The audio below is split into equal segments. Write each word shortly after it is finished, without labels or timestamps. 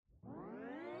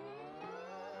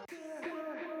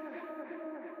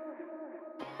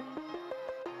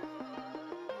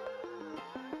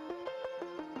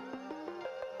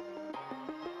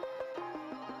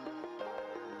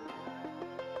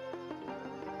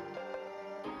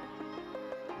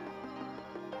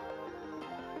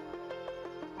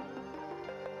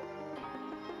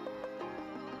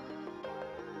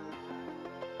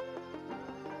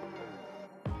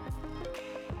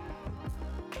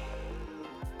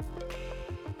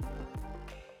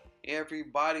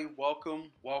Everybody,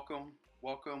 welcome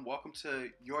to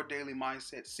Your Daily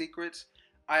Mindset Secrets.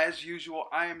 As usual,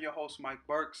 I am your host, Mike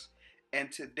Burks,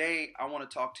 and today I want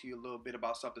to talk to you a little bit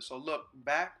about something. So, look,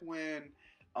 back when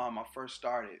I first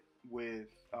started with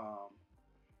um,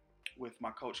 with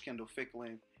my coach Kendall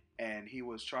Ficklin, and he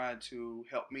was trying to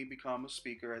help me become a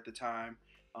speaker at the time.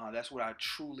 That's what I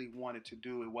truly wanted to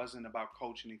do. It wasn't about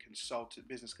coaching and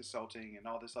business consulting, and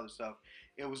all this other stuff.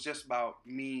 It was just about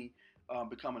me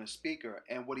becoming a speaker.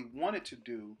 And what he wanted to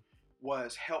do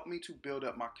was help me to build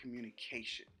up my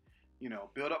communication.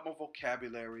 Build up my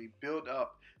vocabulary, build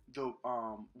up the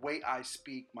way I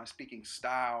speak, my speaking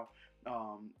style,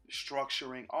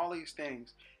 structuring, all these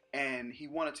things. And he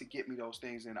wanted to get me those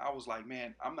things, and I was like,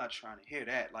 man, I'm not trying to hear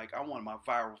that. Like, I want my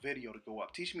viral video to go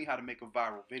up. Teach me how to make a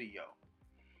viral video.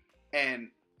 And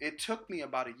it took me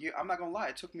about a year. I'm not gonna lie,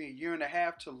 it took me a year and a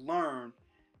half to learn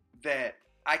that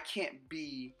I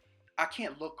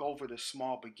can't look over the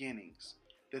small beginnings,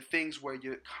 the things where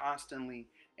you're constantly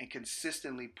and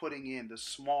consistently putting in the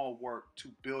small work to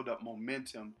build up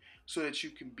momentum so that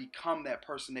you can become that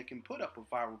person that can put up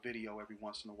a viral video every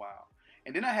once in a while.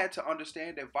 And then I had to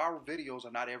understand that viral videos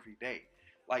are not every day.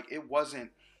 Like, it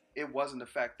wasn't the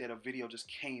fact that a video just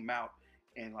came out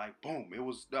and, like, boom, it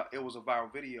was a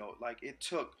viral video. Like, it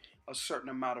took a certain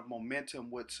amount of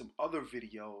momentum with some other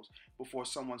videos before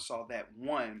someone saw that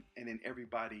one, and then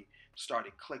everybody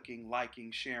started clicking,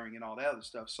 liking, sharing, and all that other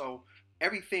stuff. So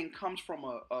everything comes from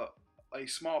a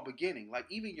small beginning. Like,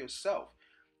 even yourself,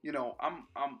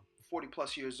 I'm 40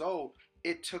 plus years old.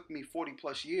 It took me 40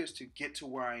 plus years to get to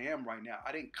where I am right now.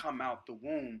 I didn't come out the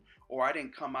womb, or I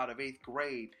didn't come out of eighth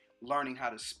grade learning how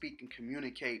to speak and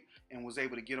communicate and was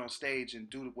able to get on stage and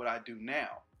do what I do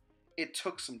now. It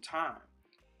took some time.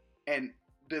 And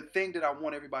the thing that I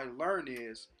want everybody to learn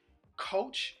is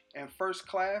coach and first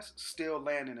class still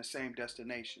land in the same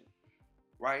destination,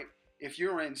 right? If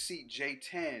you're in seat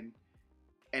J10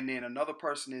 and then another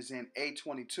person is in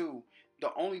A22,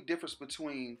 the only difference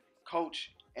between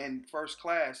coach and first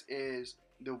class is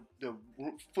the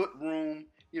foot room,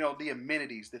 the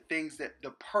amenities, the things, that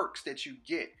the perks that you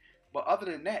get. But other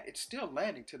than that, it's still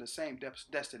landing to the same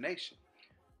destination.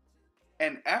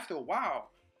 And after a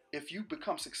while, if you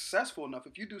become successful enough,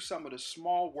 if you do some of the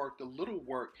small work, the little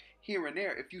work here and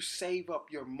there, if you save up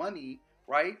your money,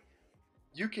 right,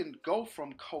 you can go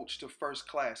from coach to first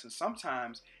class. And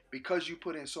sometimes, because you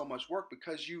put in so much work,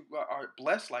 because you are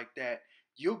blessed like that,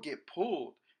 you'll get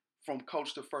pulled from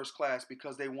coach to first class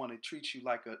because they want to treat you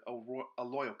like a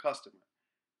loyal customer.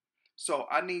 So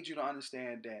I need you to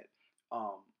understand that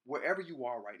wherever you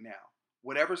are right now,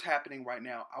 whatever's happening right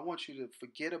now, I want you to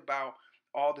forget about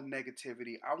all the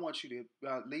negativity. I want you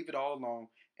to leave it all alone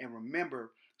and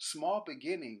remember, small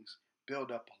beginnings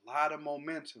build up a lot of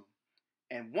momentum.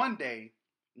 And one day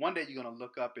you're gonna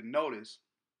look up and notice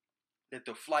that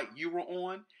the flight you were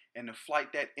on and the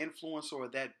flight that influencer or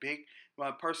that big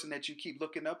person that you keep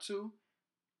looking up to,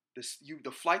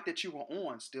 the flight that you were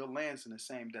on still lands in the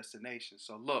same destination.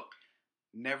 So look,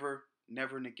 never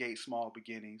negate small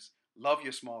beginnings. Love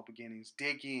your small beginnings.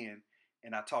 Dig in,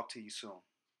 and I'll talk to you soon.